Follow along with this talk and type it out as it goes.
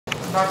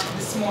back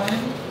this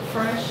morning,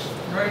 fresh,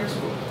 ready to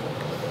go.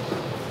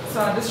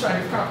 So I'm just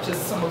trying to capture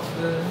some of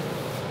the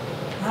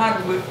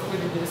hard work we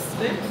did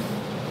yesterday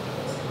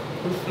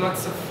with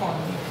lots of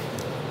fun.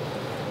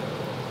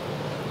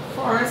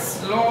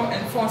 Forest, law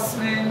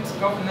enforcement,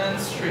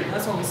 governance, trade.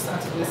 That's how we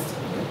started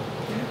yesterday.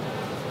 Okay?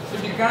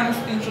 So we began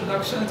with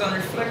introductions and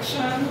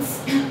reflections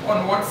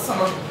on what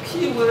some of the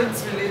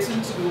keywords relating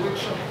to the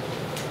workshop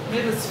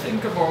made us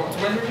think about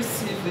when we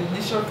received the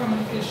initial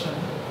communication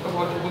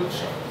about the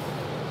workshop.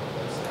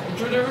 We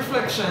drew the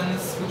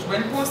reflections, which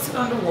when posted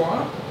on the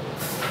wall,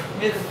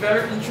 made a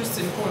very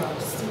interesting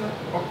collage still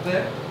up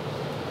there.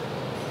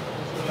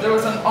 There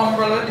was an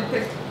umbrella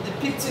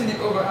depicting the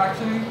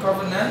overarching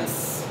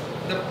governance,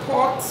 the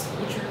pot,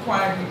 which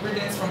required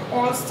ingredients from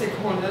all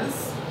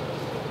stakeholders.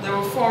 There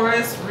were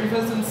forests,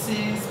 rivers and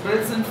seas,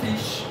 birds and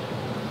fish,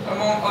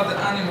 among other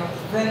animals,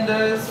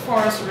 vendors,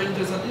 forest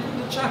rangers, and even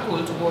the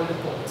charcoal to boil the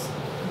pot.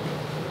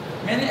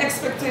 Many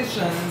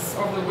expectations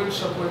of the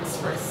workshop were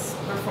expressed,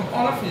 but from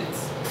all of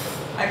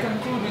it, I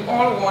conclude we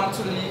all want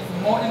to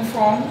leave more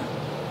informed,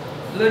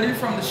 learning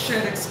from the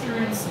shared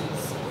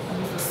experiences,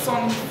 and with a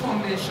sound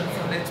foundation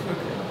for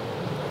networking.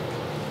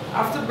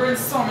 After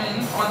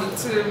brainstorming on the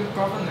term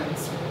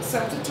governance, we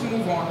accepted to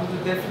move on with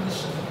the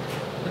definition,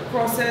 the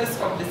process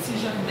of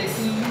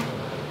decision-making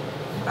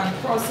and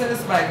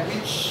process by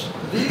which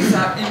these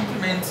are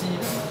implemented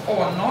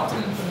or not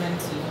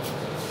implemented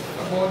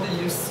about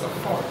the use of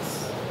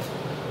force.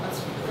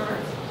 That's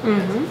correct?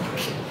 Mm-hmm.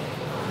 Okay.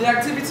 The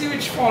activity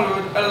which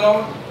followed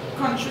allowed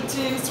country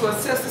teams to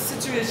assess the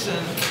situation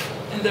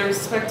in their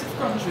respective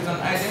countries and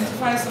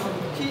identify some of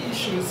the key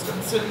issues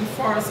concerning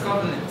forest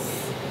governance.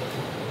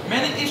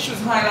 Many issues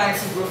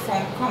highlighted were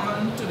found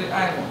common to the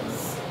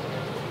islands.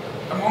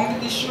 Among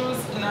the issues,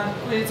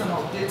 inadequate and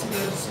outdated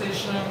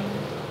legislation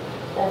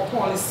or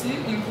policy,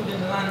 including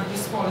land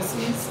use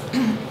policies,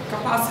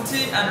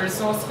 capacity and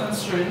resource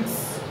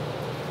constraints,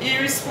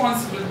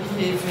 irresponsible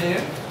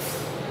behavior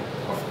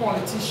of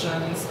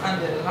politicians,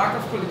 and the lack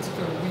of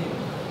political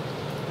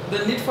will.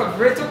 The need for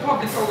greater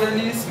public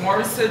awareness, more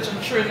research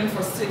and training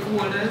for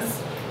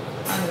stakeholders,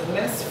 and a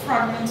less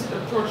fragmented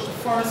approach to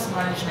forest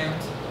management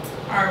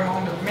are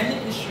among the many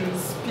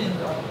issues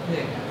pinned up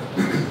here.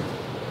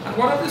 And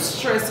what are the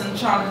stress and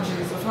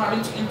challenges of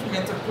having to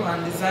implement a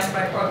plan designed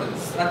by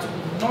others that you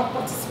would not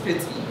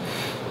participate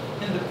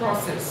in the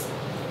process,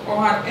 or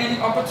had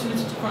any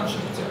opportunity to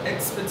contribute your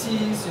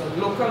expertise, your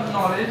local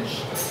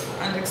knowledge,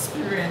 and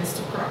experience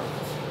to craft?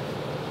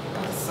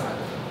 That is sad.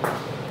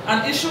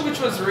 An issue which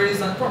was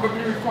raised and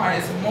probably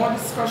requires more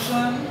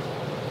discussion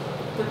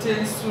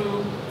pertains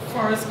to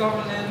forest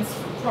governance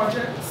for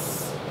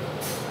projects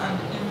and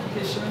the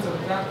implications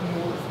of that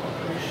mode of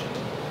operation.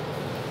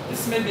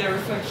 This may be a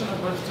reflection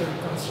of budgetary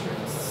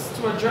constraints.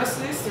 To address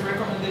this, the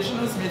recommendation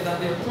was made that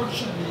the approach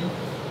should be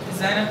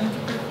design and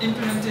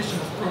implementation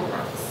of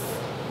programs.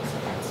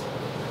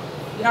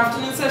 The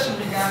afternoon session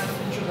began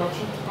with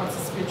introduction to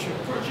participatory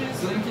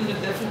approaches, linking the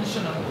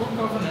definition of good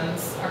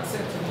governance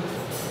accepted in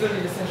the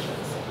earlier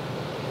sessions.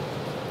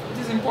 It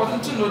is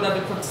important to note that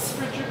the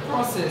participatory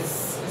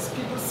process is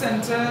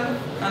people-centered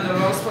and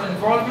allows for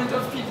involvement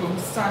of people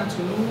who stand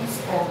to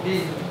lose or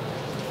gain.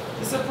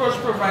 This approach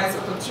provides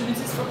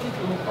opportunities for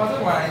people who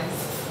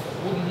otherwise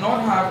would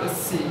not have a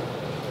say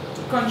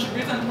to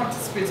contribute and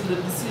participate in the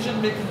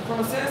decision-making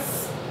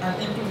process and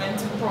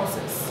implementing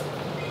process.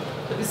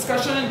 The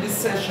discussion in this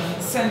session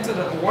centered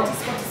on what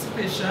is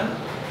participation,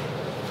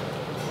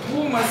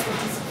 who must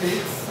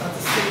participate as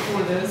the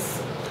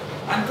stakeholders,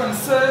 and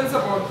concerns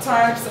about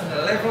types and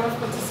the level of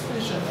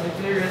participation by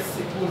various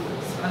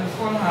stakeholders, and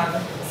we all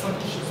had some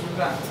issues with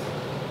that.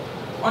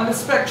 On the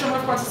spectrum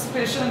of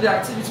participation, the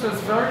activity was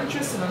very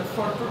interesting and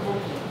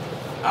thought-provoking,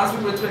 as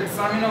we were to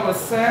examine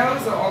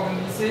ourselves, our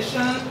organization,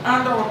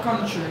 and our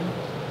country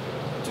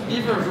to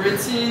give a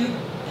rating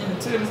in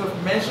terms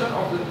of measure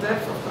of the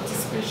depth of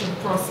participation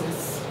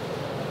process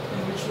in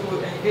which we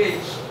will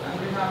engage,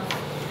 and we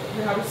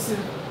have it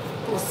still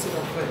posted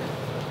up there.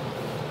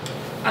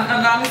 An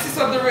analysis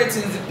of the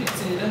ratings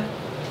depicted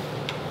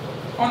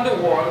on the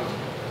wall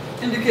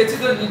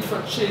indicated a need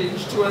for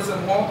change towards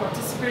a more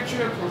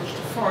participatory approach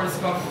to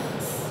forest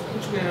governance,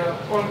 which we are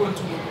all going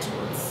to work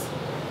towards.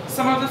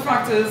 Some of the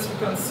factors we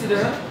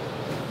consider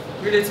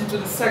relating to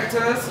the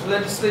sectors,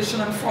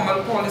 legislation and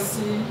formal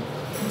policy,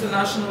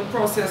 international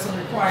process and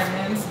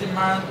requirements,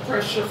 demand,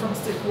 pressure from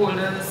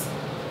stakeholders,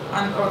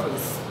 and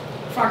others.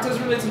 Factors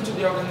relating to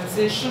the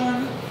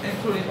organization,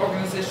 including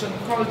organization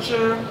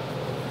culture,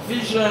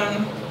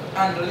 vision,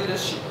 and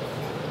leadership.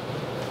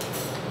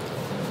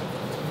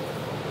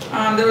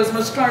 And there was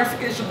much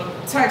clarification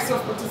on types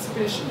of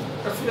participation.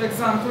 A few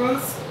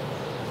examples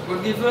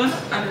were given,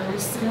 and we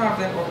still have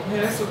them up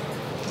here, so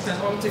you can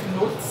all take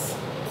notes.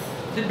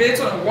 Debate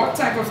on what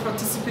type of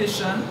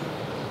participation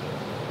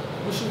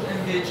we should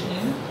engage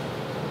in.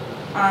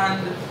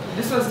 And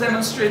this was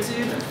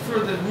demonstrated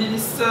through the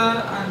minister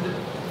and the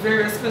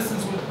various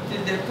persons who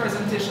did their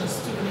presentations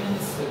to the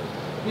minister.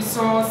 We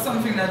saw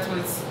something that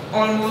was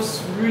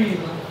almost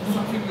real,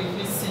 something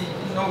we see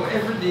in our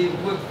everyday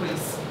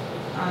workplace.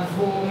 and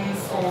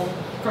homes or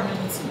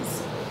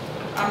communities.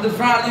 The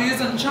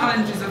values and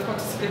challenges of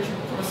participatory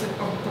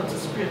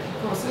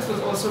process was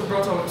also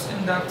brought out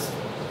in that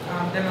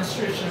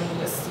demonstration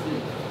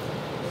yesterday.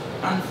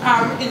 And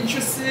are we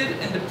interested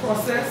in the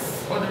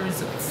process or the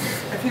results?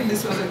 I think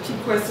this was a key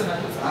question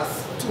that was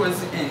asked towards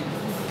the end.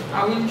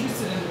 Are we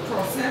interested in the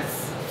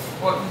process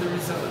or in the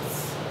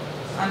results?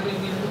 And when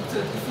we looked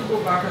at, if we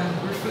go back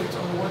and reflect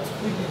on what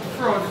we did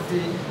throughout the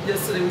day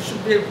yesterday, we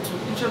should be able to,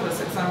 each of us,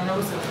 examine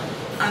ourselves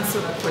and answer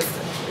that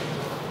question.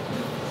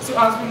 So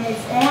as we move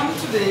on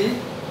today,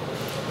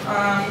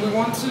 we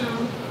want to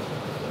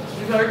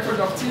be very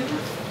productive,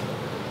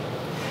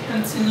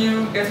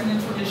 continue getting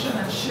information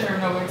and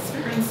sharing our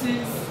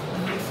experiences,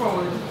 and look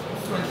forward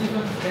to an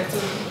even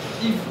better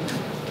evening.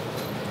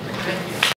 Thank you.